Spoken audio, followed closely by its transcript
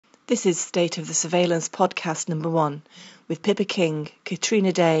This is State of the Surveillance podcast number 1 with Pippa King,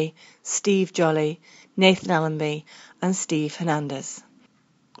 Katrina Day, Steve Jolly, Nathan Allonby and Steve Hernandez.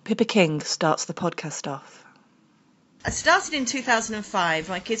 Pippa King starts the podcast off. I started in 2005.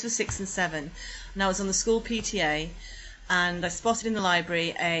 My kids were 6 and 7 and I was on the school PTA, and I spotted in the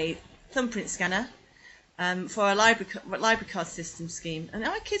library a thumbprint scanner for a library card system scheme. And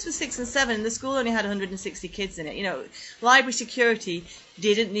my kids were 6 and 7 and the school only had 160 kids in it. You know, library security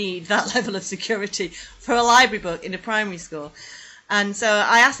didn't need that level of security for a library book in a primary school. And so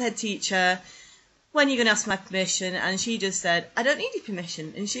I asked the head teacher, when are you going to ask my permission? And she just said, I don't need your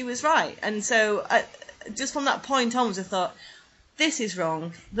permission. And she was right. And so just from that point onwards, I thought, this is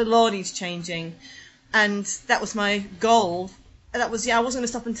wrong. The law needs changing. And that was my goal. I wasn't going to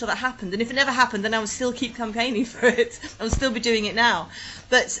stop until that happened. And if it never happened, then I would still keep campaigning for it. I would still be doing it now.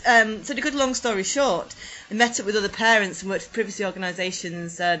 But so to cut a long story short, I met up with other parents and worked for privacy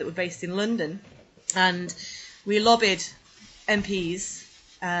organisations that were based in London. And we lobbied MPs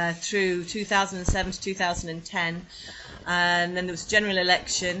through 2007 to 2010. And then there was a general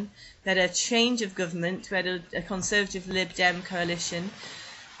election. We had a change of government. We had a Conservative Lib Dem coalition.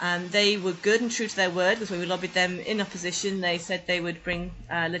 They were good and true to their word, because when we lobbied them in opposition, they said they would bring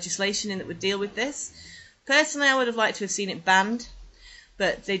legislation in that would deal with this. Personally, I would have liked to have seen it banned,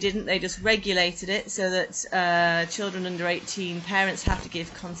 but they didn't. They just regulated it so that children under 18, parents have to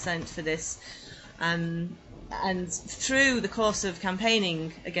give consent for this. And through the course of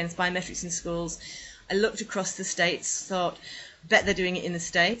campaigning against biometrics in schools, I looked across the states, thought, bet they're doing it in the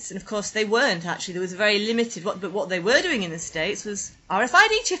States. And of course they weren't, actually. There was a very limited, but what they were doing in the States was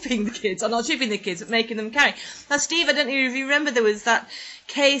RFID chipping the kids, or not chipping the kids, but making them carry. Now, Steve, I don't know if you remember, there was that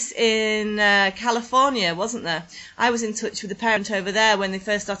case in California, wasn't there? I was in touch with a parent over there when they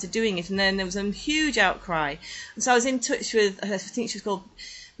first started doing it, and then there was a huge outcry. And so I was in touch with, I think she was called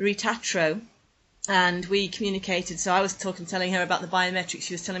Marie Tatro, and we communicated. So I was telling her about the biometrics,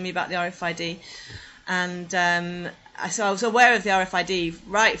 she was telling me about the RFID. And so I was aware of the RFID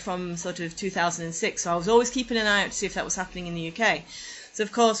right from sort of 2006, so I was always keeping an eye out to see if that was happening in the UK. So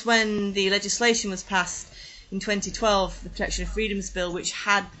of course when the legislation was passed in 2012, the Protection of Freedoms Bill, which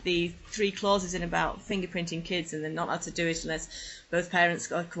had the 3 clauses in about fingerprinting kids, and they're not allowed to do it unless both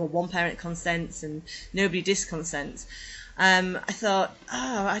parents, or one parent consents and nobody disconsents. I thought,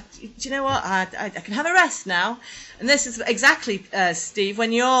 do you know what, I can have a rest now. And this is exactly, Steve,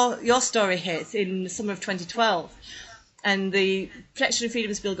 when your story hit in the summer of 2012. And the Protection of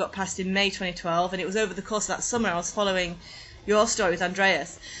Freedoms Bill got passed in May 2012, and it was over the course of that summer I was following your story with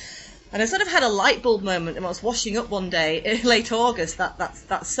Andreas. And I sort of had a light bulb moment, and I was washing up one day in late August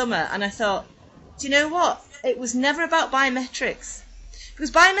that summer, and I thought, do you know what? It was never about biometrics. Because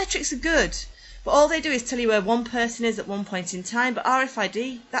biometrics are good, but all they do is tell you where one person is at one point in time. But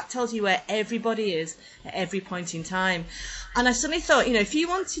RFID, that tells you where everybody is at every point in time. And I suddenly thought, if you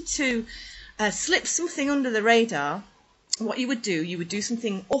wanted to slip something under the radar, what you would do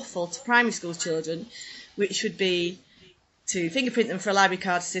something awful to primary school children, which would be to fingerprint them for a library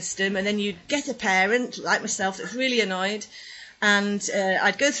card system, and then you'd get a parent like myself that's really annoyed, and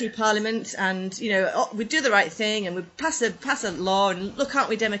I'd go through Parliament, and we'd do the right thing, and we'd pass a law, and look, aren't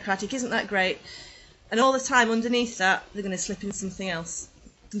we democratic? Isn't that great? And all the time underneath that, they're going to slip in something else,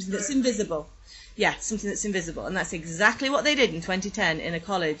 something that's invisible. Yeah, something that's invisible, and that's exactly what they did in 2010 in a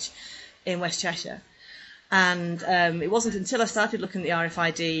college in West Cheshire. And it wasn't until I started looking at the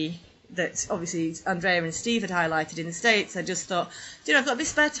RFID that obviously Andrea and Steve had highlighted in the States. I just thought, I've got a bit of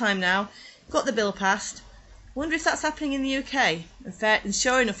spare time now, got the bill passed, wonder if that's happening in the UK. And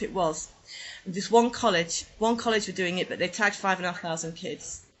sure enough it was. And just one college were doing it, but they tagged 5,500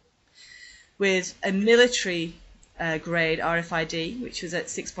 kids with a military grade RFID, which was at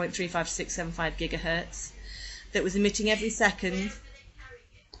 6.35 to 675 gigahertz, that was emitting every second.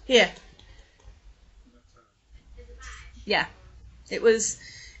 Here. Yeah,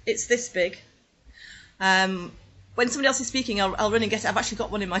 it's this big. When somebody else is speaking, I'll run and get it. I've actually got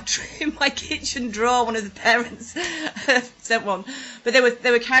one in my kitchen drawer. One of the parents sent one, but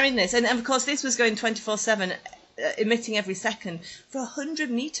they were carrying this, and of course this was going 24/7, emitting every second for a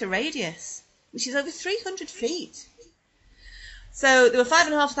 100-meter radius, which is over 300 feet. So there were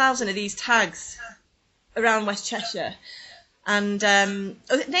 5,500 of these tags around West Cheshire, and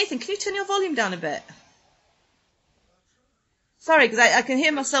Nathan, can you turn your volume down a bit? Sorry, because I can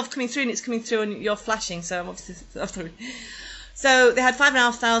hear myself coming through, and it's coming through, and you're flashing, so I'm obviously. So they had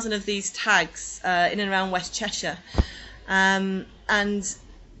 5,500 of these tags in and around West Cheshire, and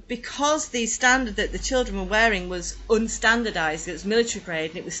because the standard that the children were wearing was unstandardised, it was military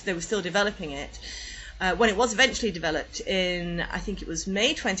grade, and they were still developing it. when it was eventually developed in, I think it was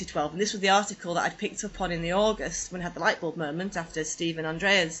May 2012, and this was the article that I'd picked up on in the August when I had the light bulb moment after Steve and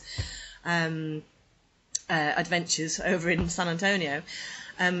Andrea's adventures over in San Antonio.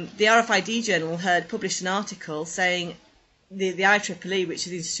 The RFID Journal had published an article saying the IEEE, which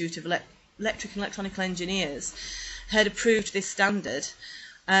is the Institute of Electric and Electronical Engineers, had approved this standard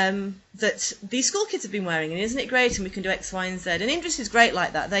that these school kids have been wearing, and isn't it great, and we can do X, Y, and Z. And industry is great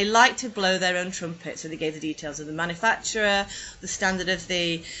like that. They like to blow their own trumpet, so they gave the details of the manufacturer, the standard of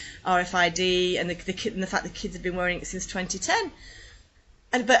the RFID, and the fact that kids have been wearing it since 2010.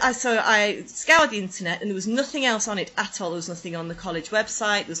 So I scoured the internet, and there was nothing else on it at all. There was nothing on the college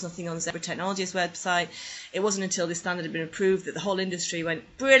website. There was nothing on Zebra Technologies website. It wasn't until this standard had been approved that the whole industry went,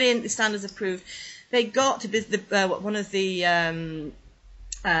 brilliant, the standard's approved. They got to one of the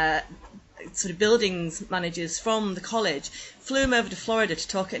sort of buildings managers from the college, flew him over to Florida to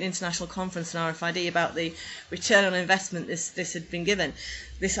talk at an international conference on RFID about the return on investment this had been given,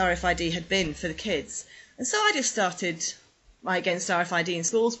 this RFID had been for the kids. And so I just started my Against RFID in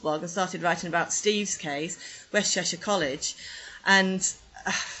Schools blog and started writing about Steve's case, West Cheshire College, and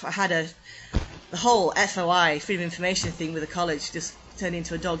I had the whole FOI, Freedom of Information thing with the college just turned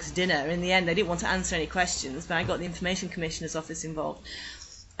into a dog's dinner. In the end, they didn't want to answer any questions, but I got the Information Commissioner's Office involved.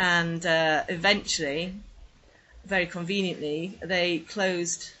 And eventually, very conveniently, they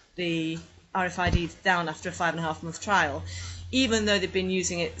closed the RFID down after a 5.5-month trial, even though they've been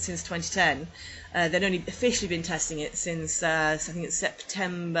using it since 2010. They'd only officially been testing it since, I think it's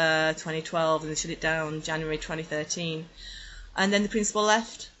September 2012, and they shut it down January 2013. And then the principal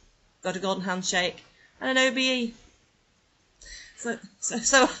left, got a golden handshake, and an OBE. But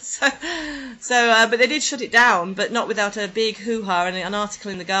they did shut it down, but not without a big hoo-ha and an article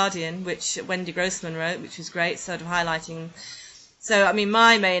in The Guardian, which Wendy Grossman wrote, which was great, sort of highlighting. So, I mean,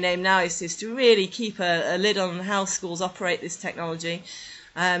 my main aim now is to really keep a lid on how schools operate this technology.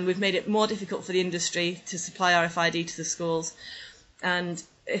 We've made it more difficult for the industry to supply RFID to the schools. And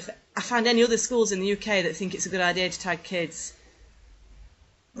if I find any other schools in the UK that think it's a good idea to tag kids,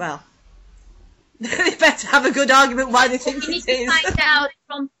 well, they better have a good argument why they think we it need is. to find out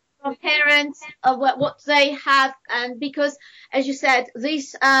from parents what they have, and because, as you said,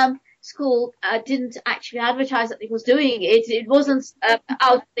 this school didn't actually advertise that it was doing it. It wasn't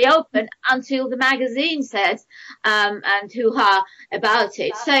out in the open until the magazine said and hoo-ha about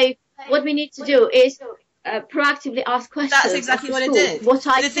it. So what we need to do is proactively ask questions. That's exactly what it did.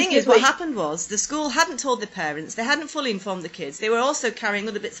 The thing is, what happened was the school hadn't told the parents, they hadn't fully informed the kids. They were also carrying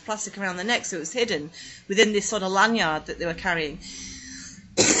other bits of plastic around their neck, so it was hidden within this sort of lanyard that they were carrying.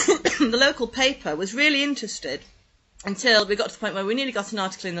 The local paper was really interested until we got to the point where we nearly got an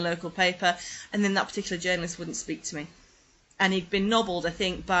article in the local paper, and then that particular journalist wouldn't speak to me. And he'd been nobbled, I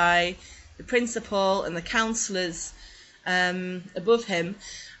think, by the principal and the counsellors above him.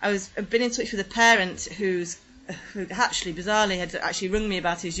 I've been in touch with a parent who actually, bizarrely, had actually rung me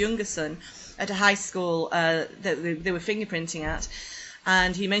about his younger son at a high school that they were fingerprinting at.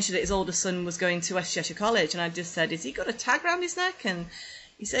 And he mentioned that his older son was going to West Cheshire College. And I just said, has he got a tag round his neck? And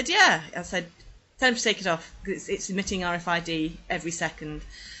he said, yeah. I said, tell him to take it off, because it's emitting RFID every second.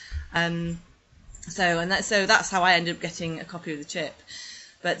 So that's how I ended up getting a copy of the chip.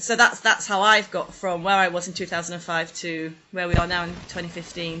 But so that's how I've got from where I was in 2005 to where we are now in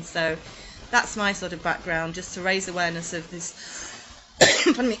 2015. So that's my sort of background, just to raise awareness of this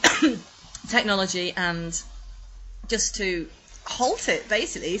technology and just to halt it,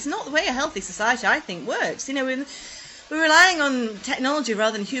 basically. It's not the way a healthy society, I think, works. You know, we're relying on technology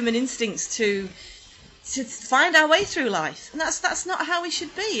rather than human instincts to find our way through life, and that's not how we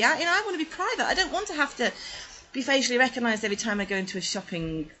should be. I want to be private. I don't want to have to be facially recognised every time I go into a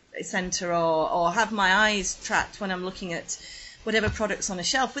shopping centre or have my eyes tracked when I'm looking at whatever product's on a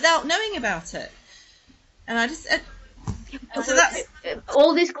shelf without knowing about it. And I just so that's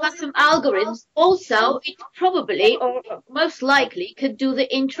all these custom algorithms. Also, it probably or most likely could do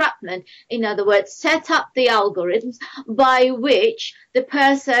the entrapment. In other words, set up the algorithms by which the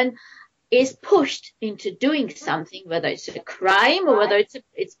person is pushed into doing something, whether it's a crime or whether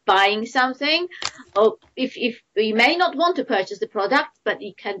it's buying something, or if you may not want to purchase the product, but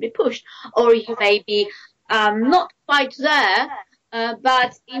you can be pushed, or you may be not quite there,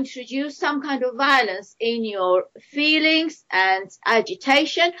 but introduce some kind of violence in your feelings and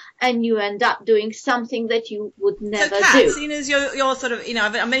agitation, and you end up doing something that you would never do. So, Kat, seeing as you're sort of,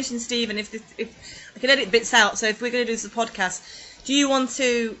 I mentioned Steve, and if I can edit bits out, so if we're going to do this podcast, do you want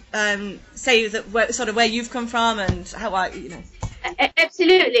to say that where you've come from and how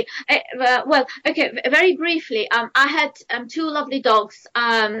Absolutely. Well, okay. Very briefly, I had two lovely dogs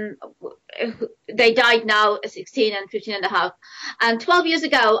they died now at 16 and 15 and a half. And 12 years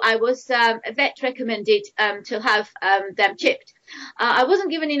ago, I was a vet recommended to have them chipped. I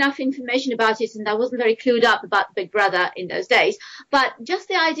wasn't given enough information about it, and I wasn't very clued up about Big Brother in those days. But just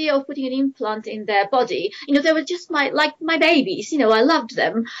the idea of putting an implant in their body, they were just like my babies. I loved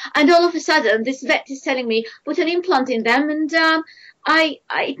them. And all of a sudden, this vet is telling me, put an implant in them, and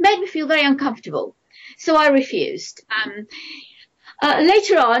it made me feel very uncomfortable. So I refused.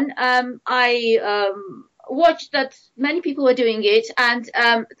 Later on, I watched that many people were doing it, and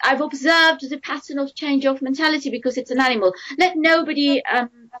I've observed the pattern of change of mentality because it's an animal. Let nobody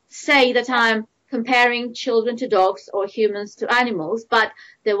say that I'm comparing children to dogs or humans to animals, but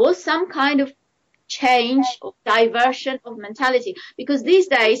there was some kind of change or diversion of mentality, because these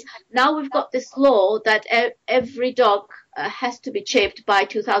days now we've got this law that every dog has to be chipped by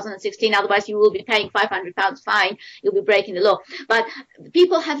 2016, otherwise you will be paying £500 fine, you'll be breaking the law. But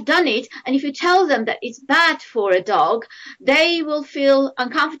people have done it, and if you tell them that it's bad for a dog, they will feel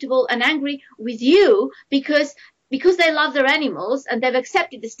uncomfortable and angry with you because they love their animals and they've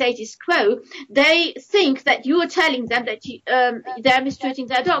accepted the status quo. They think that you are telling them that they're mistreating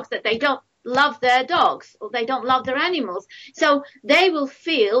their dogs, that they don't love their dogs or they don't love their animals. So they will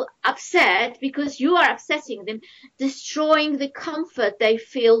feel upset because you are upsetting them, destroying the comfort they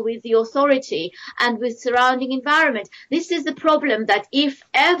feel with the authority and with surrounding environment. This is the problem, that if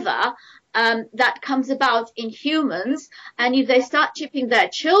ever that comes about in humans, and if they start chipping their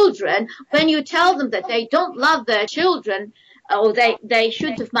children, when you tell them that they don't love their children, or they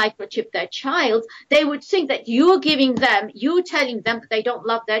should have microchipped their child, they would think that you're telling them that they don't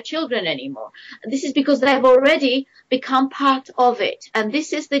love their children anymore. This is because they've already become part of it. And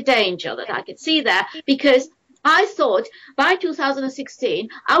this is the danger that I could see there, because I thought by 2016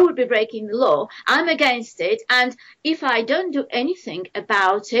 I would be breaking the law. I'm against it. And if I don't do anything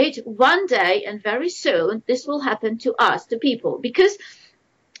about it, one day and very soon, this will happen to us, to people. Because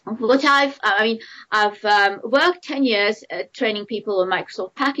what I've worked 10 years training people on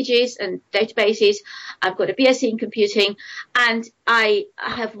Microsoft packages and databases. I've got a BSc in computing, and I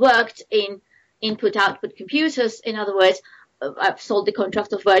have worked in input-output computers. In other words, I've sold the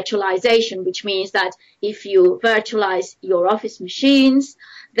contract of virtualization, which means that if you virtualize your office machines,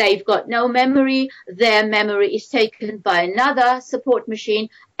 they've got no memory. Their memory is taken by another support machine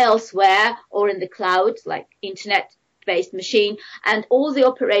elsewhere or in the cloud, like internet-based machine, and all the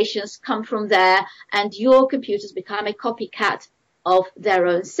operations come from there, and your computers become a copycat of their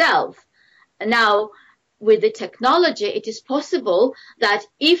own self. Now, with the technology, it is possible that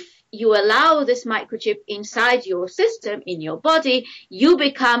if you allow this microchip inside your system, in your body, you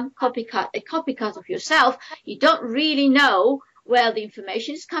become a copycat of yourself. You don't really know where the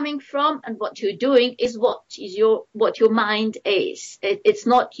information is coming from, and what you're doing is what your mind is. It's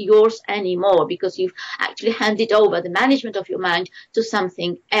not yours anymore, because you've actually handed over the management of your mind to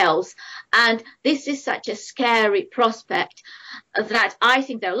something else. And this is such a scary prospect that I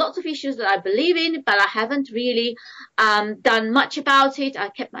think there are lots of issues that I believe in, but I haven't really done much about it. I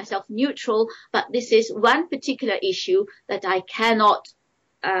kept myself neutral, but this is one particular issue that I cannot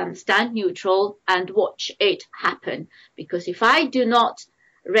stand neutral and watch it happen, because if I do not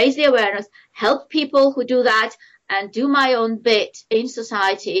raise the awareness, help people who do that, and do my own bit in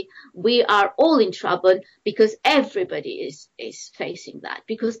society, we are all in trouble, because everybody is facing that,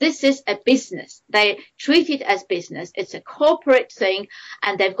 because this is a business. They treat it as business. It's a corporate thing,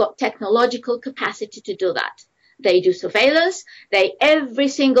 and they've got technological capacity to do that. They do surveillance. Every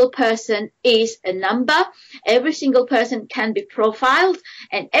single person is a number. Every single person can be profiled,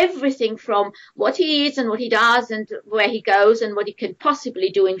 and everything from what he is and what he does and where he goes and what he can possibly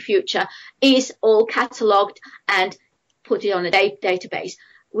do in future is all catalogued and put it on a database,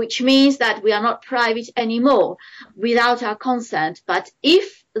 which means that we are not private anymore without our consent. But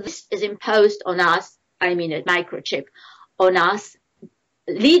if this is imposed on us, I mean a microchip on us,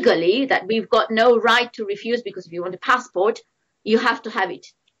 legally, that we've got no right to refuse, because if you want a passport, you have to have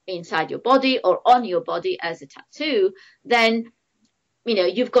it inside your body or on your body as a tattoo, then,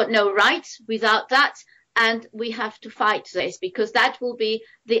 you've got no rights without that. And we have to fight this, because that will be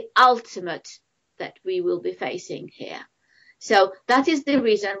the ultimate that we will be facing here. So that is the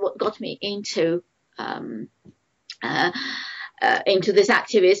reason what got me into this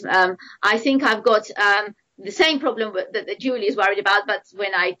activism. I think I've got the same problem that Julie is worried about, but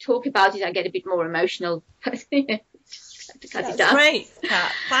when I talk about it, I get a bit more emotional. That's great,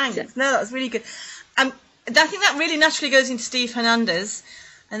 Kat. Thanks. No, that's really good. I think that really naturally goes into Steve Hernandez,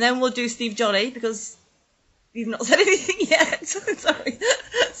 and then we'll do Steve Jolly, because you've not said anything yet. Sorry.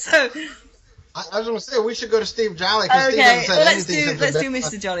 So I was going to say we should go to Steve Jolly, because okay, Steve hasn't said anything. Let's do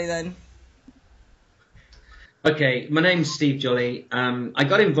Mr. Jolly then. Okay, my name's Steve Jolly. I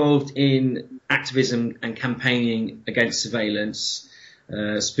got involved in activism and campaigning against surveillance,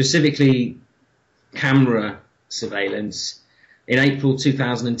 specifically camera surveillance. In April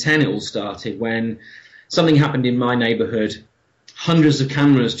 2010 it all started when something happened in my neighbourhood. Hundreds of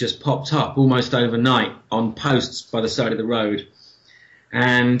cameras just popped up almost overnight on posts by the side of the road,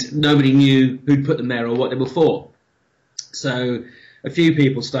 and nobody knew who'd put them there or what they were for. So a few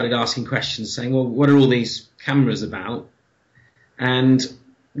people started asking questions saying, well, what are all these cameras about? And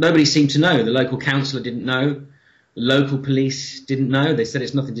nobody seemed to know. The local councillor didn't know. The local police didn't know. They said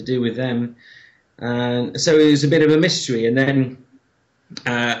it's nothing to do with them. So it was a bit of a mystery. And then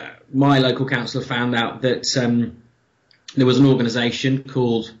my local councillor found out that there was an organisation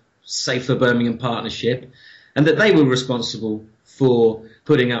called Safer Birmingham Partnership, and that they were responsible for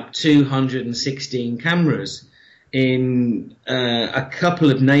putting up 216 cameras in a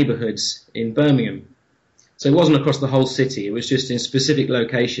couple of neighbourhoods in Birmingham. So it wasn't across the whole city, it was just in specific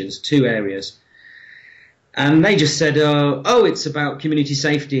locations, 2 areas. And they just said, oh, it's about community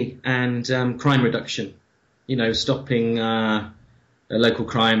safety and crime reduction, you know, stopping local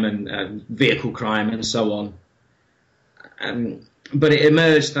crime and vehicle crime and so on. But it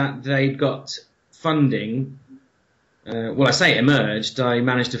emerged that they'd got funding. Well, I say it emerged, I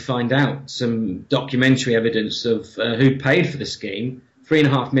managed to find out some documentary evidence of who paid for the scheme.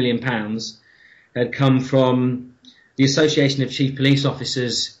 £3.5 million had come from the Association of Chief Police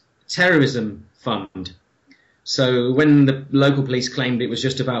Officers Terrorism Fund. So when the local police claimed it was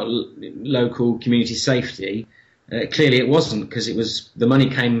just about local community safety, clearly it wasn't, because it was, the money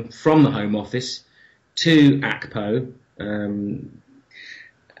came from the Home Office to ACPO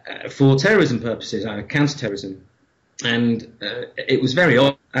for terrorism purposes, counter-terrorism. And it was very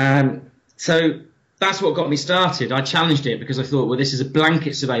odd. So that's what got me started. I challenged it because I thought, well, this is a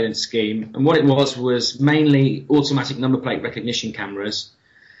blanket surveillance scheme. And what it was mainly automatic number plate recognition cameras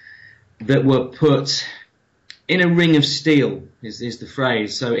that were put in a ring of steel, is the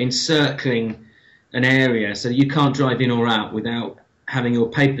phrase. So encircling an area so that you can't drive in or out without having your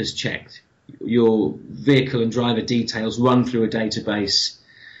papers checked, your vehicle and driver details run through a database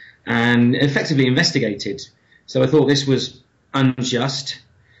and effectively investigated. So I thought this was unjust,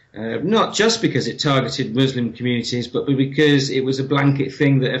 not just because it targeted Muslim communities, but because it was a blanket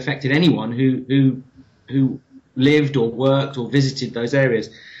thing that affected anyone who lived or worked or visited those areas.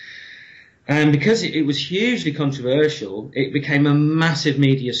 And because it was hugely controversial, it became a massive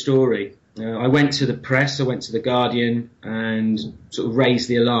media story. I went to the press, I went to The Guardian and sort of raised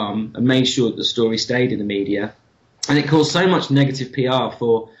the alarm and made sure that the story stayed in the media. And it caused so much negative PR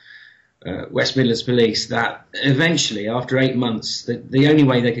for West Midlands Police that eventually, after 8 months, the only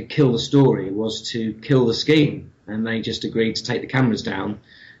way they could kill the story was to kill the scheme. And they just agreed to take the cameras down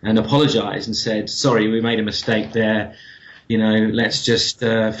and apologise and said, sorry, we made a mistake there, you know, let's just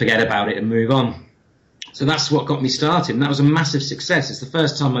forget about it and move on. So that's what got me started, and that was a massive success. It's the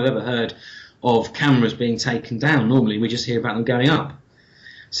first time I've ever heard of cameras being taken down. Normally we just hear about them going up.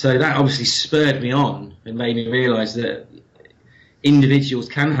 So that obviously spurred me on and made me realise that individuals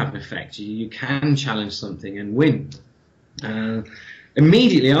can have an effect. You can challenge something and win.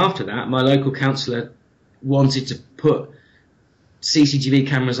 Immediately after that, my local councillor wanted to put CCTV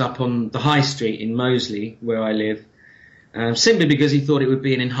cameras up on the High Street in Moseley, where I live, simply because he thought it would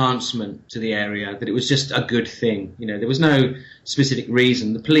be an enhancement to the area, that it was just a good thing. You know, there was no specific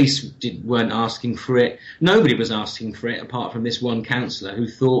reason. The police weren't asking for it. Nobody was asking for it apart from this one councillor who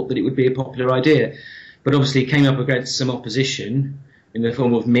thought that it would be a popular idea. But obviously it came up against some opposition in the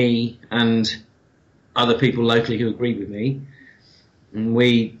form of me and other people locally who agreed with me. And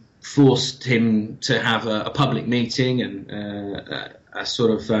we forced him to have a public meeting and a sort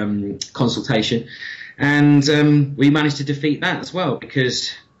of consultation. And we managed to defeat that as well,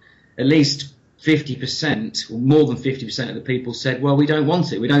 because at least 50%, or more than 50% of the people said, well, we don't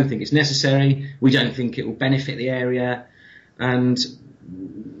want it. We don't think it's necessary. We don't think it will benefit the area. And,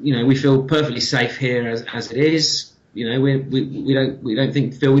 you know, we feel perfectly safe here as it is. You know, we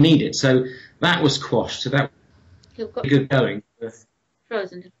don't feel we need it. So that was quashed. So that was good going.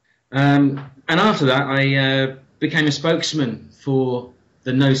 Frozen. And after that, I became a spokesman for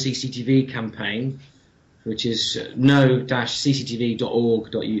the No CCTV campaign, which is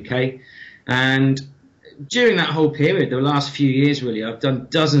no-cctv.org.uk. And during that whole period, the last few years really, I've done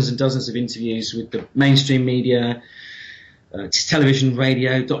dozens and dozens of interviews with the mainstream media, television,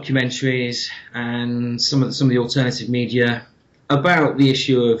 radio, documentaries, and some of the alternative media about the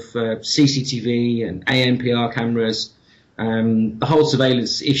issue of CCTV and ANPR cameras, the whole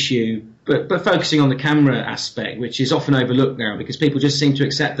surveillance issue, but focusing on the camera aspect, which is often overlooked now because people just seem to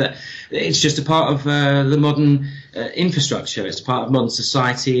accept that it's just a part of the modern infrastructure. It's a part of modern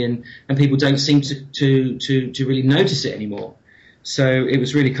society, and people don't seem to really notice it anymore. So it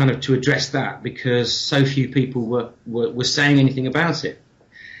was really kind of to address that because so few people were saying anything about it.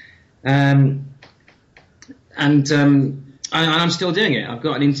 And I'm still doing it. I've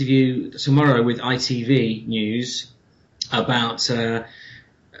got an interview tomorrow with ITV News about an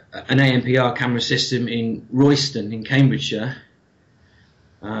ANPR camera system in Royston in Cambridgeshire,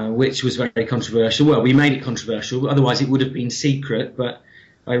 which was very controversial. Well, we made it controversial, otherwise it would have been secret, but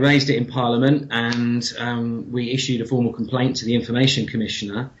I raised it in Parliament, and we issued a formal complaint to the Information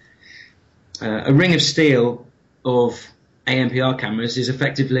Commissioner. A ring of steel of ANPR cameras is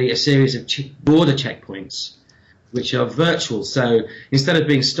effectively a series of border checkpoints, which are virtual. So instead of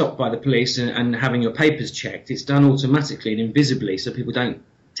being stopped by the police and having your papers checked, it's done automatically and invisibly, so people don't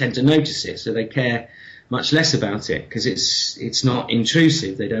tend to notice it, so they care much less about it because it's not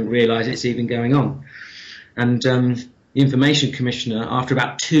intrusive. They don't realise it's even going on. And the Information Commissioner, after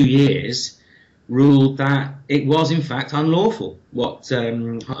about 2 years, ruled that it was in fact unlawful what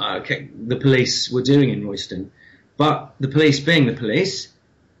the police were doing in Royston. But the police, being the police,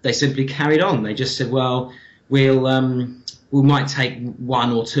 they simply carried on. They just said, well, we might take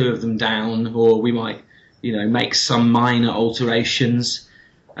 1 or 2 of them down, or we might, make some minor alterations,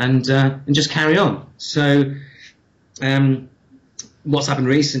 and just carry on. So what's happened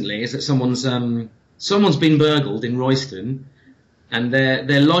recently is that someone's been burgled in Royston, and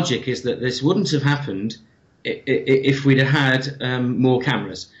their logic is that this wouldn't have happened if we'd have had more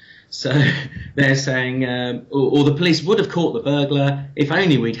cameras. So they're saying, or the police would have caught the burglar if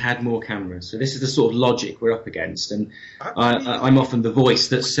only we'd had more cameras. So this is the sort of logic we're up against, and I'm often the voice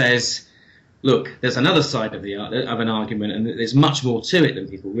that says, look, there's another side of an argument, and there's much more to it than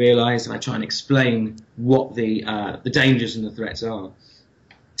people realise, and I try and explain what the dangers and the threats are.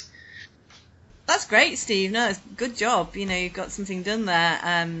 That's great, Steve. No, it's good job. You've got something done there.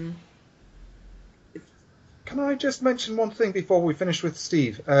 Can I just mention one thing before we finish with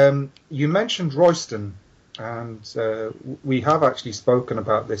Steve? You mentioned Royston, and we have actually spoken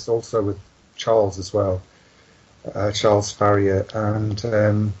about this also with Charles as well, Charles Farrier, and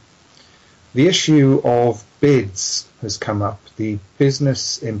the issue of BIDS has come up, the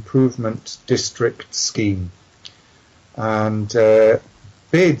Business Improvement District Scheme. And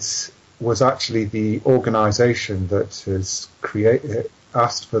BIDS was actually the organisation that has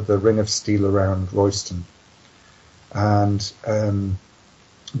asked for the Ring of Steel around Royston. And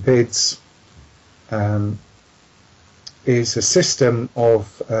BIDS is a system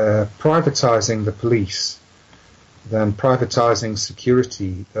of privatising the police, then privatising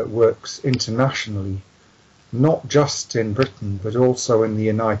security that works internationally, not just in Britain but also in the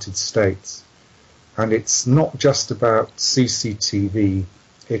United States. And it's not just about CCTV,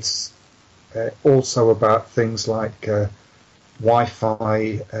 it's also about things like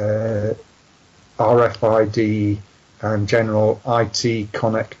Wi-Fi, RFID, and general IT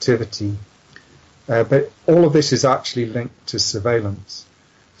connectivity. But all of this is actually linked to surveillance.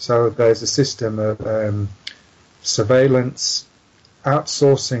 So there's a system of surveillance,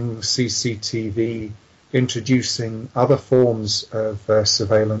 outsourcing CCTV, introducing other forms of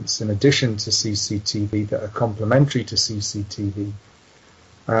surveillance in addition to CCTV that are complementary to CCTV.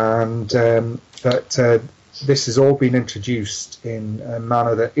 And that this has all been introduced in a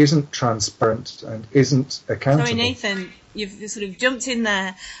manner that isn't transparent and isn't accountable. Sorry, Nathan, you've sort of jumped in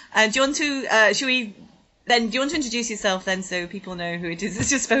there. Do you want to? Do you want to introduce yourself then, so people know who it is that's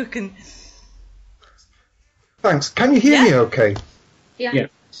just spoken? Thanks. Can you hear me? Okay. Yeah.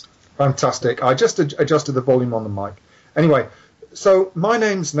 Fantastic. I just adjusted the volume on the mic. Anyway, so my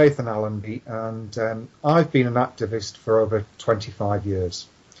name's Nathan Allonby, and I've been an activist for over 25 years.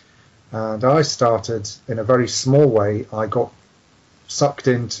 And I started in a very small way. I got sucked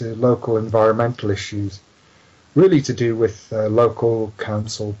into local environmental issues, really to do with local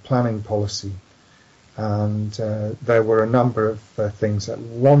council planning policy. And there were a number of things.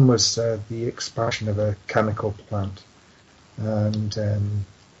 One was the expansion of a chemical plant. And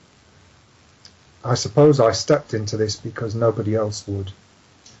I suppose I stepped into this because nobody else would.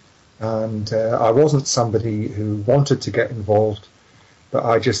 And I wasn't somebody who wanted to get involved, but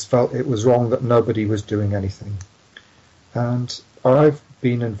I just felt it was wrong that nobody was doing anything. And I've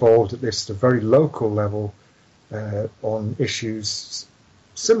been involved at this at a very local level on issues,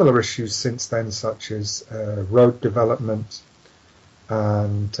 similar issues since then, such as road development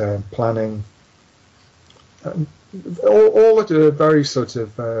and planning, all at a very sort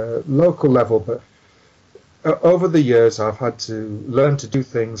of local level. But over the years, I've had to learn to do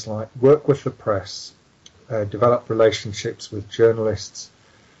things like work with the press, develop relationships with journalists,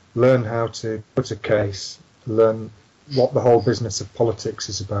 learn how to put a case, learn what the whole business of politics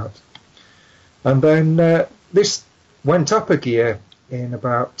is about. And then this went up a gear in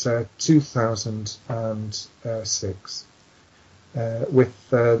about 2006 with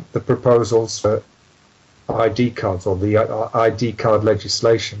the proposals for ID cards, or the ID card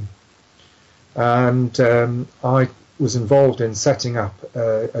legislation. And I was involved in setting up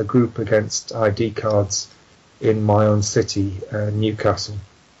a group against ID cards in my own city, Newcastle.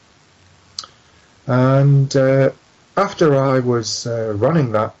 And after I was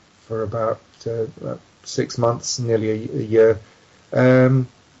running that for about 6 months, nearly a year,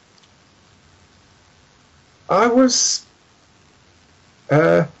 I was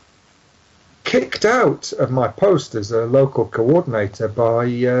kicked out of my post as a local coordinator by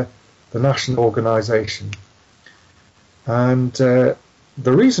the national organisation. And the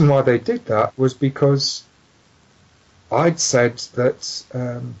reason why they did that was because I'd said that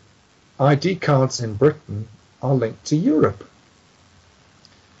ID cards in Britain are linked to Europe.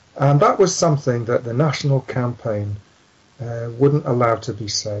 And that was something that the national campaign wouldn't allow to be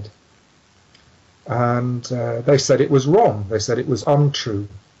said. And they said it was wrong. They said it was untrue.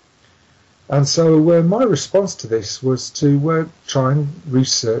 And so my response to this was to try and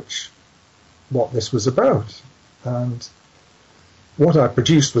research what this was about. And what I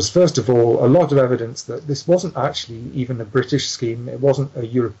produced was, first of all, a lot of evidence that this wasn't actually even a British scheme. It wasn't a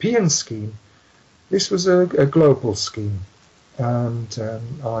European scheme. This was a global scheme. And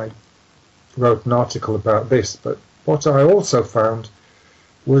I wrote an article about this. But what I also found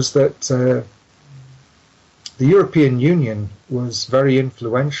was that the European Union was very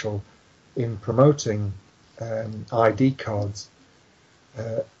influential in promoting ID cards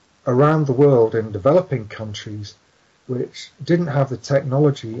around the world in developing countries which didn't have the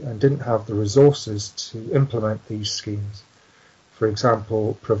technology and didn't have the resources to implement these schemes. For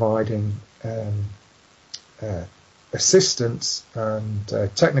example, providing assistance and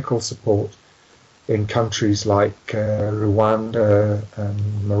technical support in countries like Rwanda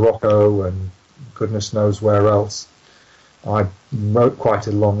and Morocco and goodness knows where else. I wrote quite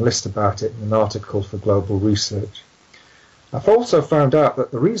a long list about it in an article for Global Research. I've also found out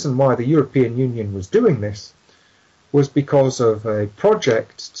that the reason why the European Union was doing this was because of a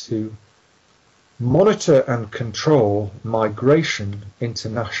project to monitor and control migration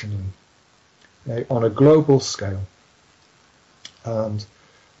internationally on a global scale. And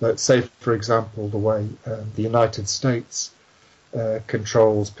let's say, for example, the way the United States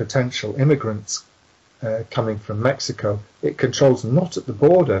controls potential immigrants coming from Mexico. It controls them not at the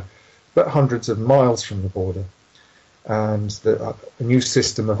border, but hundreds of miles from the border. And a new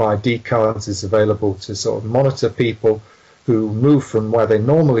system of ID cards is available to sort of monitor people who move from where they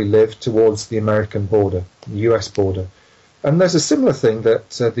normally live towards the American border, the US border. And there's a similar thing that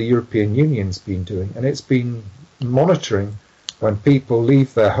the European Union's been doing, and it's been monitoring when people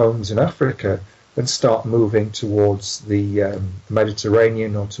leave their homes in Africa and start moving towards the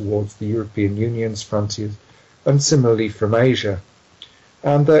Mediterranean or towards the European Union's frontiers, and similarly from Asia.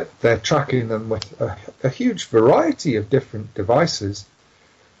 And that they're tracking them with a huge variety of different devices,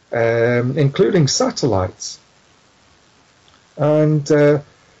 including satellites. And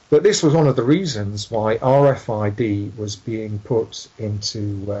but this was one of the reasons why RFID was being put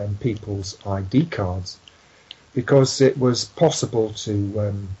into people's ID cards, because it was possible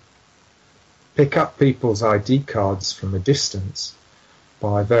to pick up people's ID cards from a distance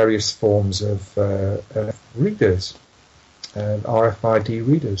by various forms of readers, RFID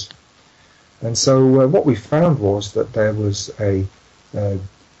readers. And so what we found was that there was a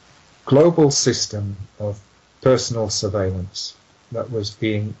global system of personal surveillance that was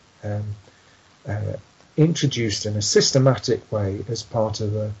being introduced in a systematic way as part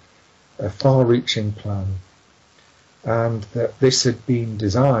of a far-reaching plan. And that this had been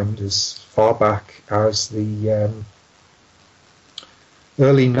designed as far back as the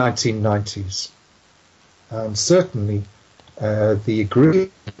early 1990s. And certainly the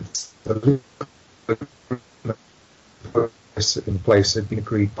agreements in place had been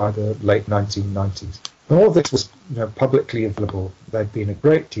agreed by the late 1990s. And all of this was publicly available. There'd been a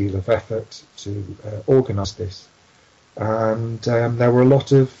great deal of effort to organise this. And there were a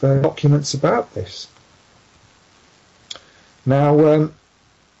lot of documents about this. Now,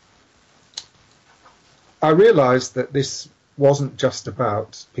 I realised that this wasn't just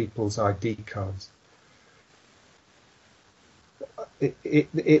about people's ID cards.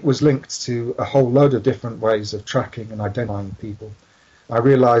 It was linked to a whole load of different ways of tracking and identifying people. I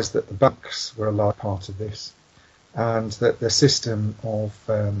realised that the banks were a large part of this, and that the system of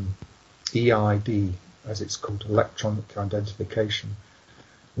EID, as it's called, electronic identification,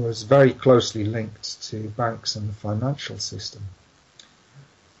 was very closely linked to banks and the financial system.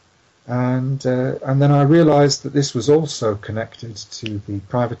 And then I realised that this was also connected to the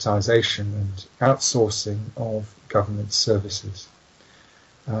privatisation and outsourcing of government services,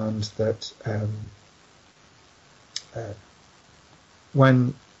 and that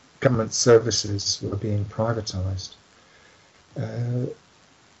when government services were being privatised,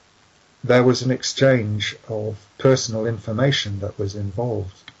 there was an exchange of personal information that was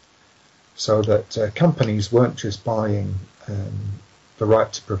involved, so that companies weren't just buying the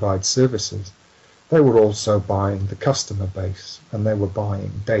right to provide services, they were also buying the customer base, and they were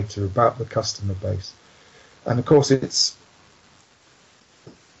buying data about the customer base. And of course, it's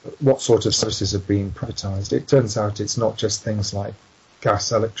what sort of services are being privatised. It turns out it's not just things like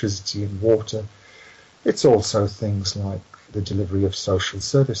gas, electricity and water, it's also things like the delivery of social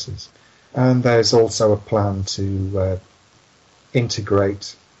services. And there's also a plan to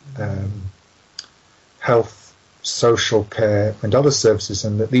integrate health, social care and other services,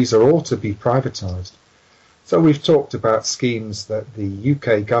 and that these are all to be privatised. So we've talked about schemes that the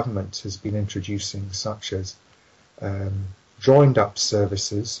UK government has been introducing, such as joined up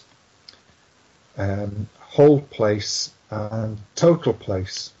services, whole place and total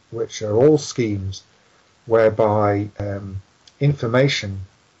place, which are all schemes whereby information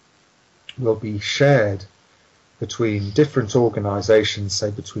will be shared between different organisations, say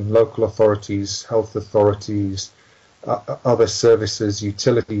between local authorities, health authorities, other services,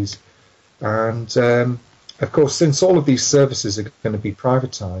 utilities, and of course, since all of these services are going to be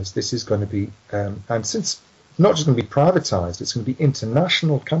privatised, this is going to be, and since not just going to be privatised, it's going to be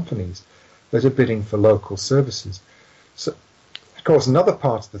international companies that are bidding for local services. So, of course, another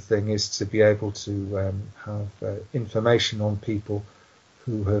part of the thing is to be able to have information on people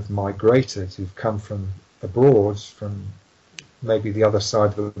who have migrated, who've come from abroad, from maybe the other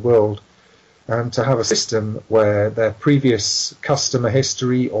side of the world, and to have a system where their previous customer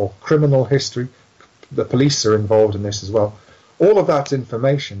history or criminal history, the police are involved in this as well, all of that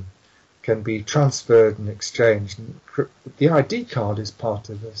information can be transferred and exchanged. And the ID card is part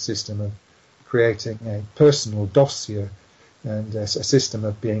of a system of creating a personal dossier and a system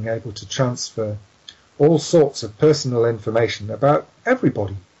of being able to transfer all sorts of personal information about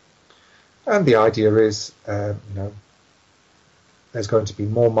everybody. And the idea is, there's going to be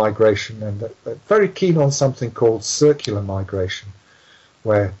more migration, and they're very keen on something called circular migration,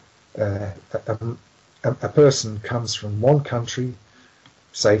 where a person comes from one country,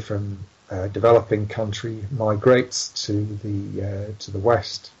 say from a developing country, migrates to the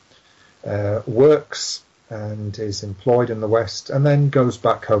West, works and is employed in the West, and then goes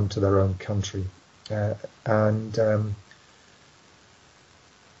back home to their own country.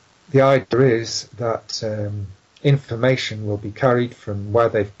 The idea is that information will be carried from where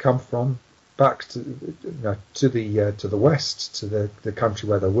they've come from back to the West, to the country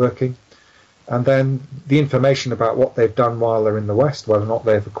where they're working, and then the information about what they've done while they're in the West, whether or not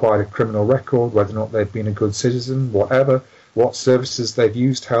they've acquired a criminal record, whether or not they've been a good citizen, whatever, what services they've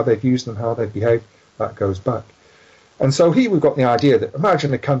used, how they've used them, how they've behaved, that goes back. And so here we've got the idea that,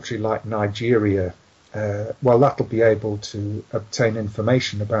 imagine a country like Nigeria, well, that'll be able to obtain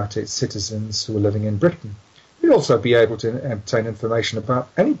information about its citizens who are living in Britain. You'll also be able to obtain information about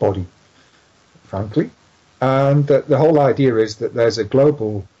anybody, frankly. And the whole idea is that there's a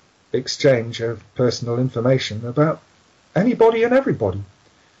global exchange of personal information about anybody and everybody.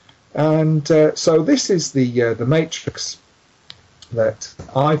 And so this is the matrix that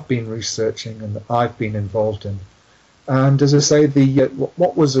I've been researching and that I've been involved in. And as I say,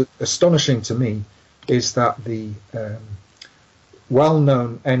 what was astonishing to me is that the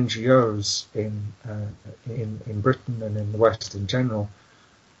well-known NGOs in Britain and in the West in general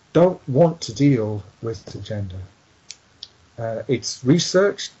don't want to deal with gender. It's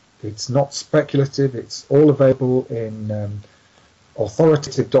researched, it's not speculative, it's all available in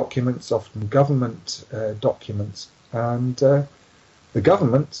authoritative documents, often government documents, and the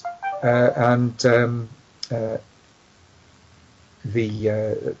government and the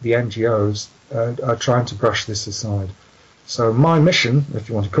NGOs are trying to brush this aside. So my mission, if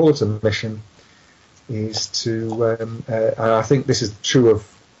you want to call it a mission, is to, and I think this is true of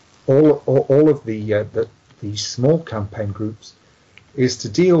all of the small campaign groups, is to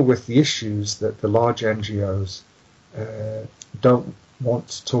deal with the issues that the large NGOs don't want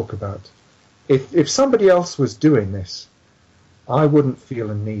to talk about. If somebody else was doing this, I wouldn't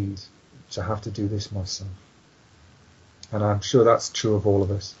feel a need to have to do this myself. and I'm sure that's true of all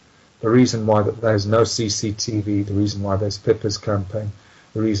of us. The reason why that there's no CCTV, the reason why there's Pippa's campaign,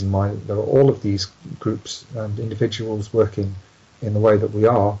 the reason why there are all of these groups and individuals working in the way that we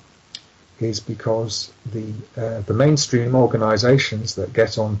are, is because the mainstream organisations that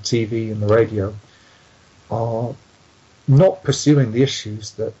get on TV and the radio are not pursuing the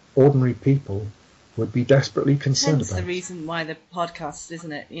issues that ordinary people would be desperately concerned Hence about. the reason why the podcast,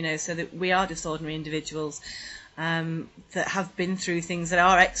 isn't it? You know, so that we are just ordinary individuals that have been through things that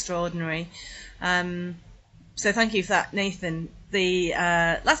are extraordinary. So thank you for that, Nathan. The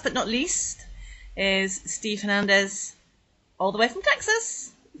last but not least is Steve Hernandez, all the way from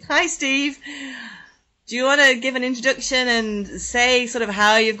Texas. Hi, Steve. Do you want to give an introduction and say sort of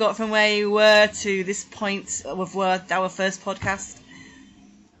how you've got from where you were to this point of our first podcast?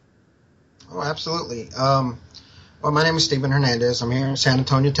 Oh, absolutely. Well, my name is Stephen Hernandez. I'm here in San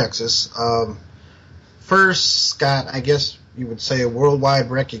Antonio, Texas. First got, I guess you would say, a worldwide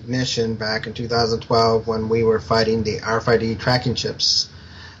recognition back in 2012 when we were fighting the RFID tracking chips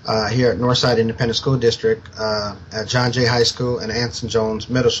here at Northside Independent School District at John Jay High School and Anson Jones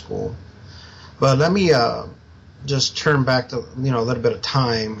Middle School. But let me just turn back to a little bit of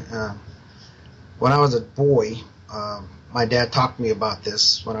time. When I was a boy, my dad talked to me about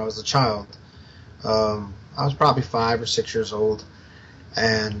this when I was a child. I was probably 5 or 6 years old,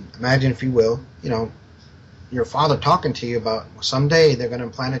 and imagine, if you will, your father talking to you about someday they're going to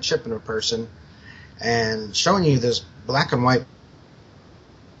implant a chip in a person and showing you this black and white.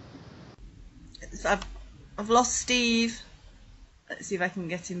 I've lost Steve. Let's see if I can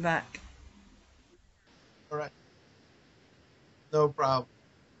get him back. All right. No problem.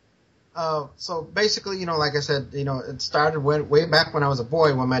 So basically, like I said, it started way back when I was a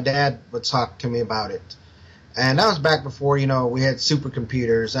boy when my dad would talk to me about it. And that was back before, we had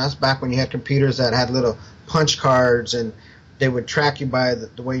supercomputers. That's back when you had computers that had little punch cards, and they would track you by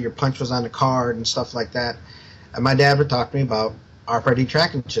the way your punch was on the card and stuff like that. And my dad would talk to me about RFID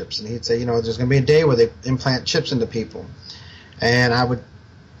tracking chips, and he'd say, there's going to be a day where they implant chips into people. And I would,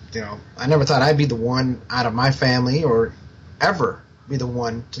 I never thought I'd be the one out of my family or ever be the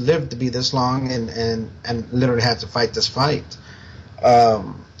one to live to be this long and literally have to fight this fight.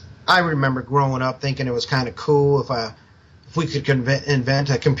 I remember growing up thinking it was kind of cool if we could invent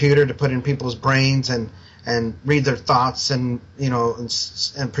a computer to put in people's brains and read their thoughts and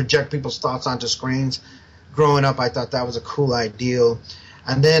project people's thoughts onto screens. Growing up, I thought that was a cool ideal.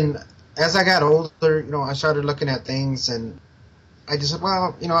 And then as I got older, I started looking at things, and I just said,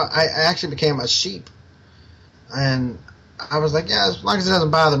 well, I actually became a sheep. And I was like, yeah, as long as it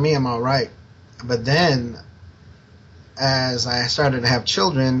doesn't bother me, I'm all right. But then as I started to have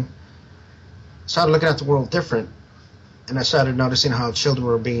children, I started looking at the world different. And I started noticing how children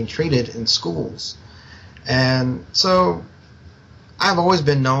were being treated in schools. And so I've always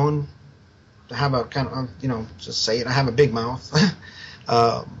been known to have a kind of, just say it, I have a big mouth.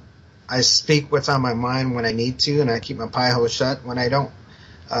 I speak what's on my mind when I need to, and I keep my pie hole shut when I don't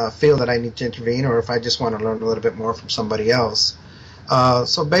feel that I need to intervene, or if I just want to learn a little bit more from somebody else.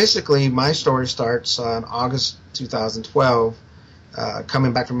 So basically, my story starts on August 2012,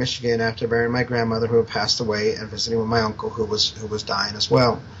 coming back from Michigan after burying my grandmother who had passed away and visiting with my uncle who was dying as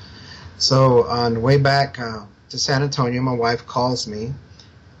well. So on the way back to San Antonio, my wife calls me,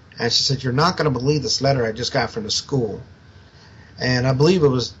 and she said, "You're not going to believe this letter I just got from the school." And I believe it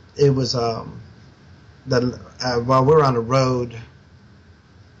was while we were on the road.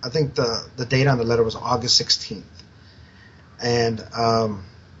 I think the date on the letter was August 16th. And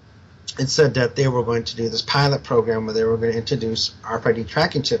it said that they were going to do this pilot program where they were going to introduce RFID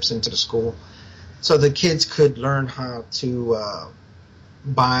tracking chips into the school so the kids could learn how to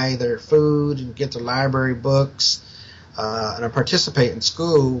buy their food and get their library books and participate in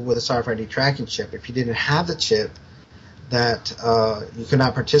school with this RFID tracking chip. If you didn't have the chip, that you could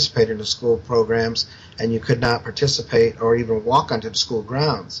not participate in the school programs, and you could not participate or even walk onto the school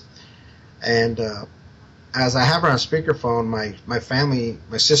grounds. And as I have her on speakerphone, my family,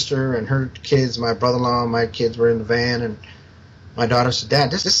 my sister and her kids, my brother-in-law and my kids were in the van, and my daughter said,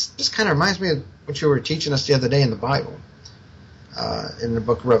 "Dad, this kind of reminds me of what you were teaching us the other day in the Bible, in the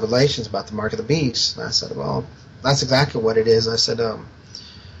book of Revelations about the mark of the beast." And I said, "Well, that's exactly what it is." I said,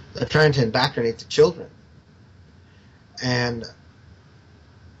 "They're trying to indoctrinate the children." And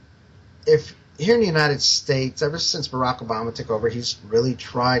if here in the United States, ever since Barack Obama took over, he's really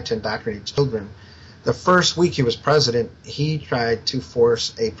tried to indoctrinate children. The first week he was president, he tried to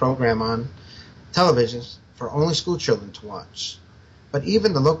force a program on television for only school children to watch. But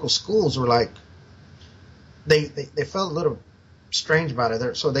even the local schools were like, they felt a little strange about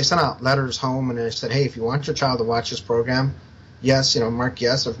it. So they sent out letters home, and they said, hey, if you want your child to watch this program, yes, mark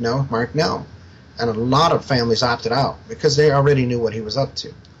yes. If no, mark no. And a lot of families opted out because they already knew what he was up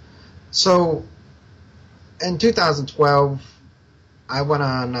to. So in 2012, I went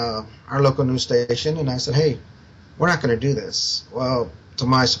on our local news station, and I said, hey, we're not going to do this. Well, to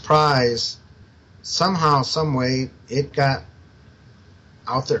my surprise, somehow, some way, it got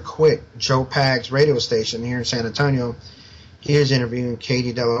out there quick. Joe Pagg's radio station here in San Antonio, he was interviewing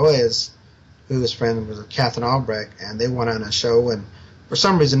Katie DeLoez, who was friend with Catherine Albrecht, and they went on a show, and for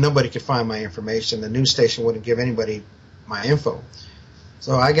some reason nobody could find my information. The news station wouldn't give anybody my info.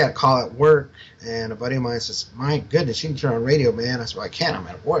 So I got a call at work, and a buddy of mine says, my goodness, you can turn on radio, man. I said, well, I can't. I'm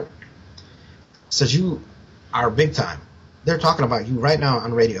at work. He says, you are big time. They're talking about you right now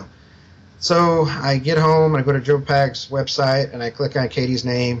on radio. So I get home, and I go to Joe Pagg's website, and I click on Katie's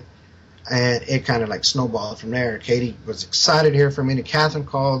name, and it kind of like snowballed from there. Katie was excited to hear from me, and Catherine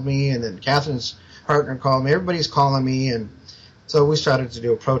called me, and then Catherine's partner called me. Everybody's calling me, and so we started to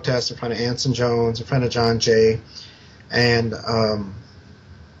do a protest in front of Anson Jones, in front of John Jay, and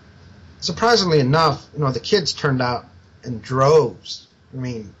surprisingly enough, the kids turned out in droves. I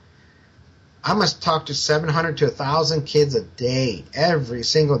mean, I must talk to 700 to 1,000 kids a day, every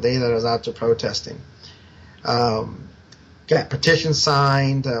single day that I was out there protesting. Got petitions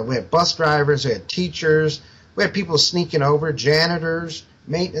signed. We had bus drivers. We had teachers. We had people sneaking over, janitors,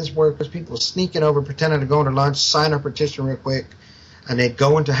 maintenance workers, people sneaking over, pretending to go into lunch, sign a petition real quick, and they'd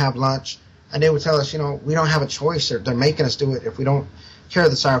go in to have lunch, and they would tell us, we don't have a choice. They're making us do it. If we don't carry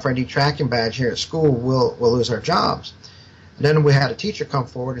this RFID tracking badge here at school, we'll lose our jobs. And then we had a teacher come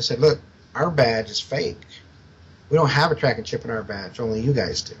forward and said, look, our badge is fake. We don't have a tracking chip in our badge. Only you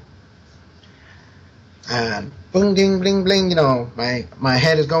guys do. And boom, ding, bling, bling, my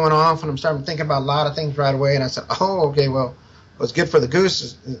head is going off, and I'm starting thinking about a lot of things right away. And I said, oh, okay, well, what's good for the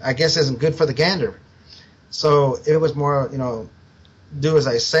goose, I guess, isn't good for the gander. So it was more, do as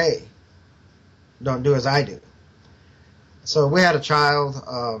I say, don't do as I do. So we had a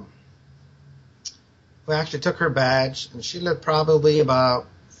child. We actually took her badge, and she lived probably about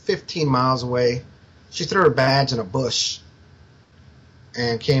 15 miles away. She threw her badge in a bush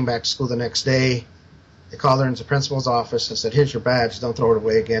and came back to school the next day. They called her into the principal's office and said, here's your badge, don't throw it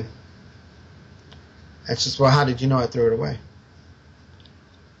away again. And she said, well, how did you know I threw it away?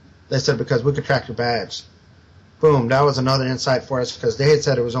 They said, because we could track your badge. Boom, that was another insight for us, because they had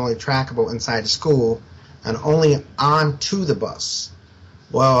said it was only trackable inside the school and only onto the bus.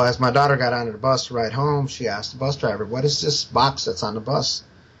 Well, as my daughter got onto the bus to ride home, she asked the bus driver, what is this box that's on the bus?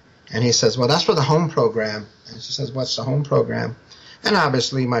 And he says, well, that's for the home program. And she says, what's the home program? And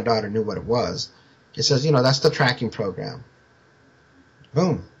obviously my daughter knew what it was. He says, that's the tracking program.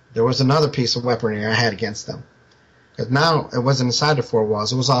 Boom. There was another piece of weaponry I had against them. Because now it wasn't inside the four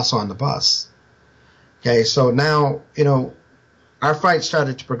walls. It was also on the bus. Okay, so now, our fight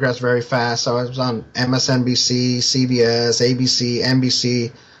started to progress very fast. So I was on MSNBC, CBS, ABC,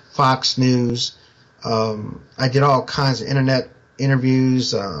 NBC, Fox News. I did all kinds of internet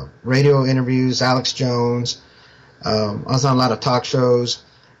interviews, radio interviews, Alex Jones. I was on a lot of talk shows.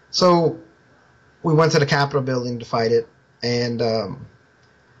 So we went to the Capitol building to fight it, and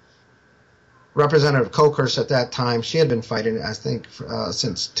Representative Coker's at that time, she had been fighting it, I think,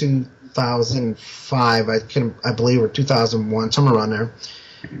 since 2005, I believe, or 2001, somewhere around there.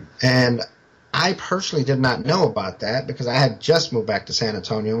 And I personally did not know about that because I had just moved back to San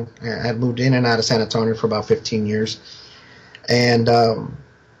Antonio. I had moved in and out of San Antonio for about 15 years. And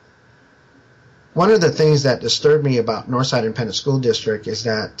one of the things that disturbed me about Northside Independent School District is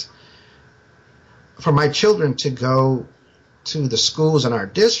that for my children to go to the schools in our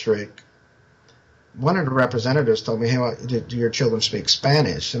district, one of the representatives told me, hey, well, do your children speak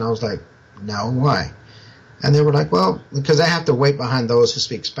Spanish? And I was like, no, why? And they were like, well, because I have to wait behind those who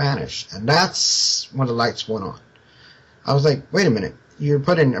speak Spanish. And that's when the lights went on. I was like, wait a minute, you're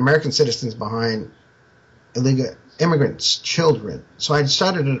putting American citizens behind illegal immigrants' children. So I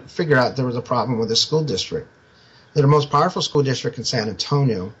started to figure out there was a problem with the school district. They're the most powerful school district in San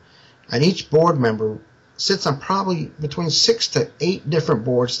Antonio, and each board member sits on probably between 6 to 8 different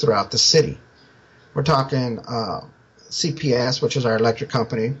boards throughout the city. We're talking CPS, which is our electric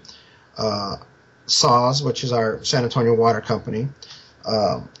company, SAWS, which is our San Antonio Water Company.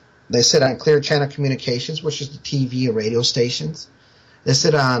 They sit on Clear Channel Communications, which is the TV and radio stations. They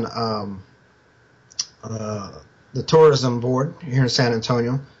sit on the tourism board here in San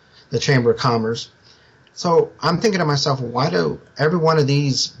Antonio, the Chamber of Commerce. So I'm thinking to myself, why do every one of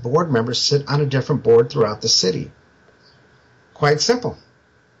these board members sit on a different board throughout the city? Quite simple.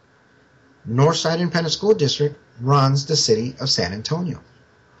 Northside Independent School District runs the city of San Antonio.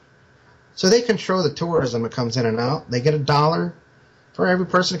 So they control the tourism that comes in and out. They get $1 for every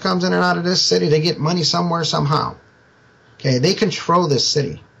person that comes in and out of this city. They get money somewhere, somehow. Okay, they control this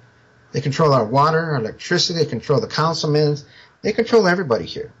city. They control our water, our electricity. They control the councilmen. They control everybody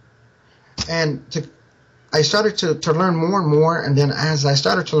here. And I started to learn more and more. And then as I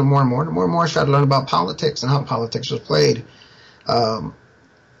started to learn more and more, I started to learn about politics and how politics was played.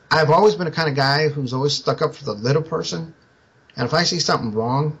 I've always been the kind of guy who's always stuck up for the little person. And if I see something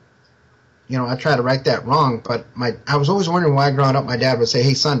wrong, I try to right that wrong. But I was always wondering why growing up my dad would say,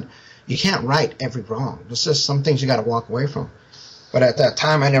 hey, son, you can't right every wrong. There's just some things you got to walk away from. But at that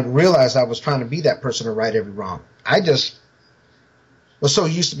time, I never realized I was trying to be that person to right every wrong. I just was so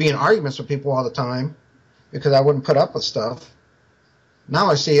used to being in arguments with people all the time because I wouldn't put up with stuff. Now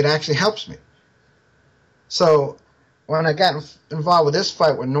I see it actually helps me. So when I got involved with this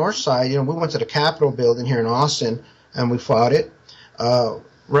fight with Northside, we went to the Capitol building here in Austin and we fought it.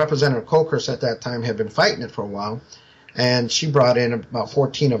 Representative Colchurst at that time had been fighting it for a while, and she brought in about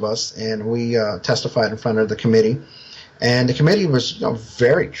 14 of us, and we testified in front of the committee. And the committee was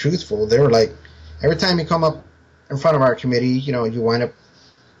very truthful. They were like, every time you come up in front of our committee, you wind up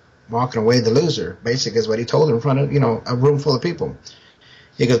walking away the loser, basically is what he told her in front of, a room full of people.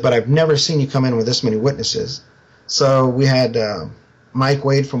 He goes, but I've never seen you come in with this many witnesses. So we had Mike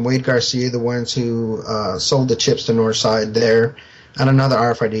Wade from Wade Garcia, the ones who sold the chips to Northside there, and another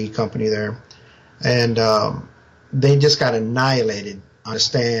RFID company there. And they just got annihilated on a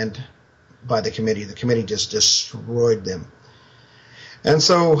stand by the committee. The committee just destroyed them. And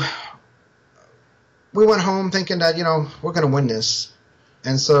so we went home thinking that, we're going to win this.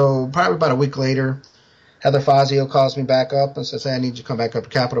 And so probably about a week later, Heather Fazio calls me back up and says, hey, I need you to come back up to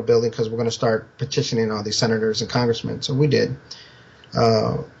Capitol building because we're going to start petitioning all these senators and congressmen. So we did. We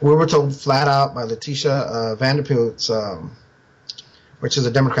were told flat out by Letitia Vanderput, which is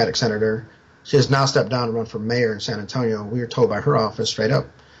a Democratic senator. She has now stepped down to run for mayor in San Antonio. We were told by her office straight up,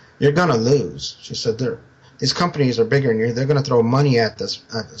 you're going to lose. She said, these companies are bigger than you. They're going to throw money at this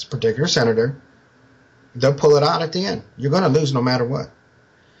particular senator. They'll pull it out at the end. You're going to lose no matter what.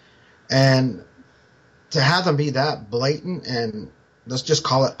 And to have them be that blatant and let's just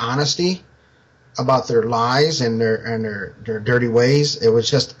call it honesty about their lies and their dirty ways, it was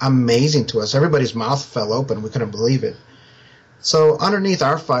just amazing to us. Everybody's mouth fell open. We couldn't believe it. So underneath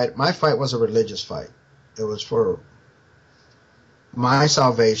our fight, my fight was a religious fight. It was for my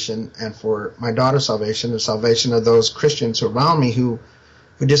salvation and for my daughter's salvation, the salvation of those Christians around me who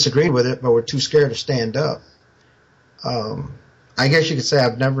disagreed with it but were too scared to stand up. I guess you could say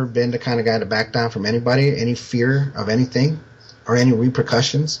I've never been the kind of guy to back down from anybody, any fear of anything or any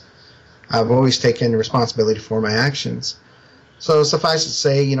repercussions. I've always taken responsibility for my actions. So suffice it to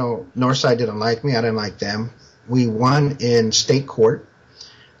say, Northside didn't like me. I didn't like them. We won in state court.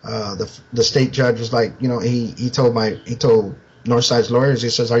 The state judge was like, he told Northside's lawyers, he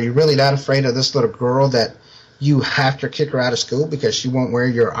says, are you really that afraid of this little girl that you have to kick her out of school because she won't wear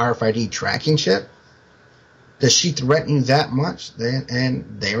your RFID tracking chip? Does she threaten you that much?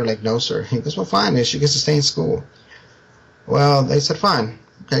 And they were like, no, sir. He goes, well, fine, then she gets to stay in school. Well, they said, fine.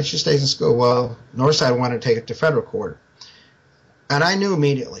 Okay, she stays in school. Well, Northside wanted to take it to federal court. And I knew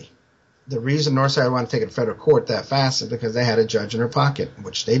immediately the reason Northside wanted to take it to federal court that fast is because they had a judge in their pocket,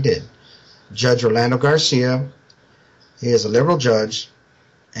 which they did. Judge Orlando Garcia. He is a liberal judge,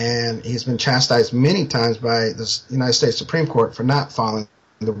 and he's been chastised many times by the United States Supreme Court for not following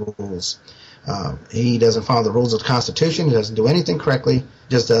the rules. He doesn't follow the rules of the Constitution. He doesn't do anything correctly.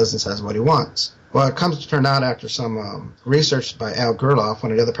 Just does and says what he wants. Well, it comes to turn out after some research by Al Gerloff,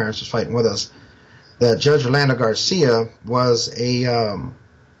 one of the other parents was fighting with us, that Judge Orlando Garcia was a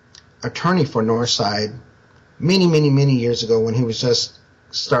attorney for Northside many years ago when he was just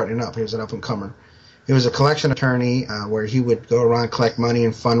starting up. He was an up-and-comer. He was a collection attorney where he would go around and collect money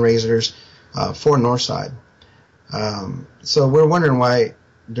and fundraisers for Northside. So we're wondering why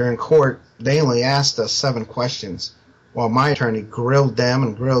during court they only asked us 7 questions while my attorney grilled them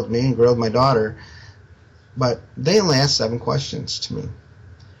and grilled me and grilled my daughter. But they only asked 7 questions to me.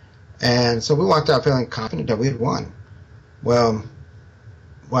 And so we walked out feeling confident that we had won. Well,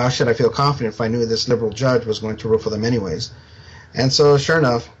 why should I feel confident if I knew this liberal judge was going to rule for them anyways? And so sure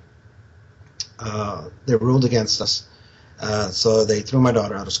enough, they ruled against us. So they threw my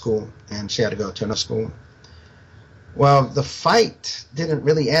daughter out of school, and she had to go to another school. Well, the fight didn't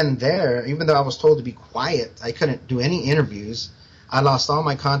really end there. Even though I was told to be quiet, I couldn't do any interviews. I lost all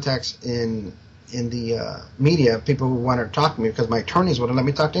my contacts in the media, people who wanted to talk to me, because my attorneys wouldn't let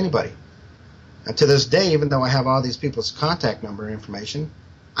me talk to anybody. And to this day, even though I have all these people's contact number information,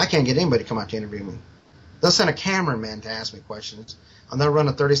 I can't get anybody to come out to interview me. they'll send a cameraman to ask me questions, and they'll run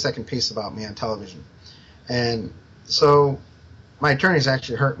a 30-second piece about me on television. And so my attorneys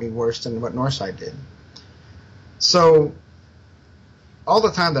actually hurt me worse than what Northside did. So all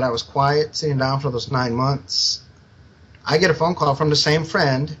the time that I was quiet, sitting down for those 9 months, I get a phone call from the same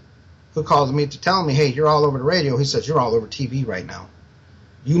friend who called me to tell me, hey, you're all over the radio. He says, you're all over TV right now.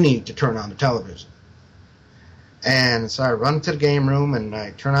 You need to turn on the television. And so I run to the game room and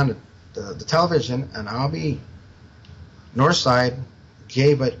I turn on the television, and Northside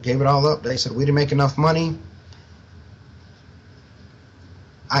gave it all up. They said we didn't make enough money.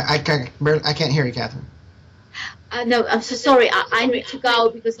 I can't hear you, Catherine. No, I'm so sorry. I need to go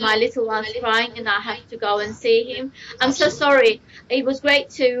because my little one's crying and I have to go and see him. I'm so sorry. It was great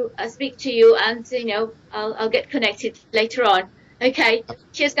to speak to you, and I'll get connected later on. Okay.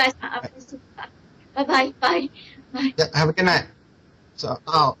 Cheers, guys. Bye-bye. Bye. Yeah, have a good night. So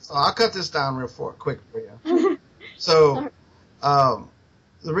I'll cut this down real quick for you. So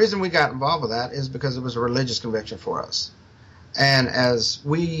the reason we got involved with that is because it was a religious conviction for us. And as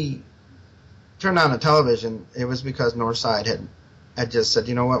we turned on the television, it was because Northside had just said,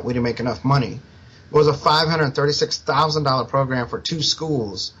 you know what, we didn't make enough money. It was a $536,000 program for 2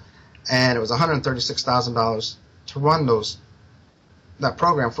 schools, and it was $136,000 to run that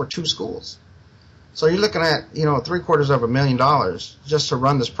program for 2 schools. So you're looking at, $750,000 just to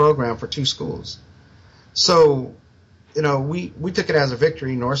run this program for 2 schools. So, we took it as a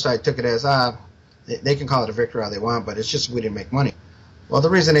victory. Northside took it as, they can call it a victory all they want, but it's just we didn't make money. Well, the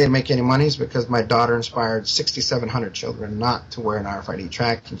reason they didn't make any money is because my daughter inspired 6,700 children not to wear an RFID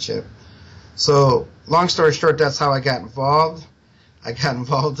tracking chip. So, long story short, that's how I got involved. I got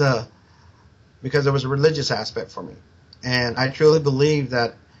involved because there was a religious aspect for me. And I truly believe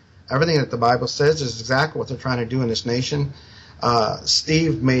that everything that the Bible says is exactly what they're trying to do in this nation.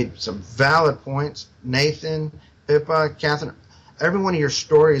 Steve made some valid points. Nathan, Pippa, Catherine, every one of your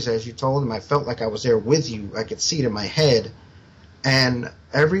stories as you told them, I felt like I was there with you. I could see it in my head. And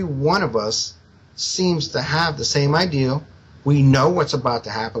every one of us seems to have the same ideal. We know what's about to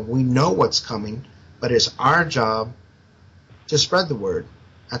happen. We know what's coming. But it's our job to spread the word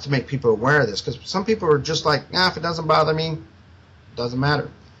and to make people aware of this. Because some people are just like, if it doesn't bother me, it doesn't matter.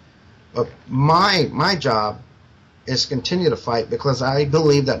 But my job is to continue to fight, because I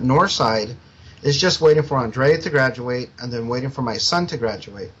believe that Northside is just waiting for Andrea to graduate and then waiting for my son to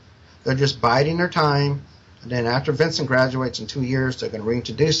graduate. They're just biding their time, and then after Vincent graduates in 2 years, they're going to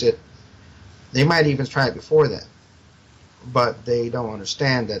reintroduce it. They might even try it before that. But they don't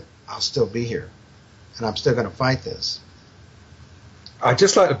understand that I'll still be here, and I'm still going to fight this. I'd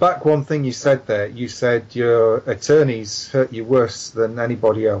just like to back one thing you said there. You said your attorneys hurt you worse than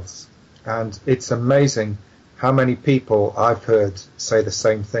anybody else. And it's amazing how many people I've heard say the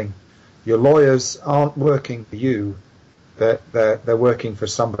same thing. Your lawyers aren't working for you, they're working for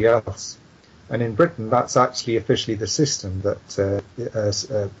somebody else. And in Britain, that's actually officially the system,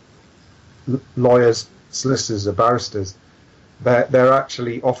 that lawyers, solicitors, or barristers, they're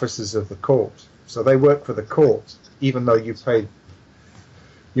actually officers of the court. So they work for the court, even though you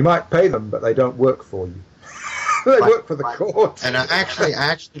might pay them, but they don't work for you. They work for the court. And I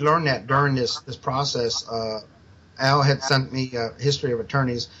actually learned that during this process. Al had sent me a history of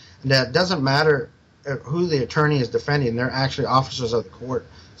attorneys, and that doesn't matter who the attorney is defending. They're actually officers of the court,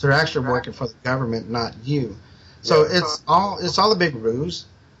 so they're actually working for the government, not you. So it's all a big ruse.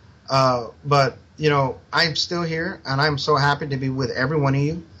 But I'm still here, and I'm so happy to be with every one of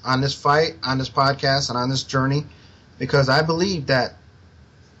you on this fight, on this podcast, and on this journey, because I believe that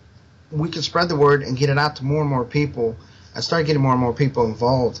we can spread the word and get it out to more and more people and start getting more and more people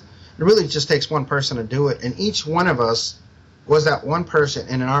involved. It really just takes one person to do it, and each one of us was that one person,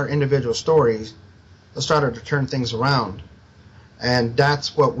 and in our individual stories that started to turn things around. And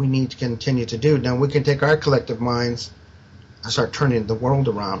that's what we need to continue to do. Now we can take our collective minds and start turning the world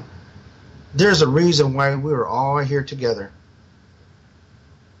around. There's a reason why we were all here together.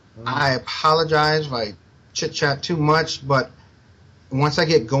 I apologize if I chit-chat too much, but once I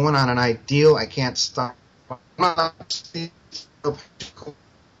get going on an ideal, I can't stop.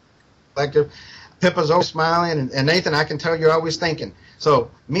 Pippa's always smiling, and Nathan, I can tell you're always thinking. So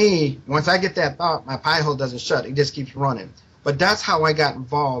me, once I get that thought, my pie hole doesn't shut. It just keeps running. But that's how I got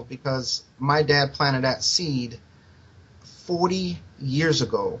involved, because my dad planted that seed 40 years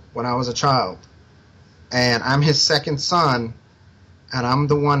ago when I was a child. And I'm his second son, and I'm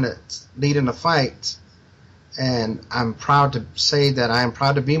the one that's leading the fight. And I'm proud to say that I'm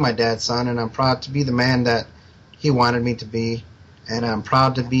proud to be my dad's son, and I'm proud to be the man that he wanted me to be. And I'm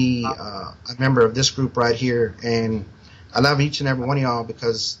proud to be a member of this group right here. And I love each and every one of y'all,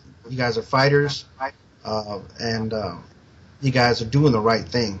 because you guys are fighters, and you guys are doing the right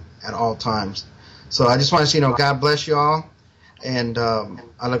thing at all times. So I just want to say, God bless you all, and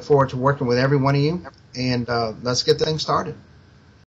I look forward to working with every one of you, and let's get things started.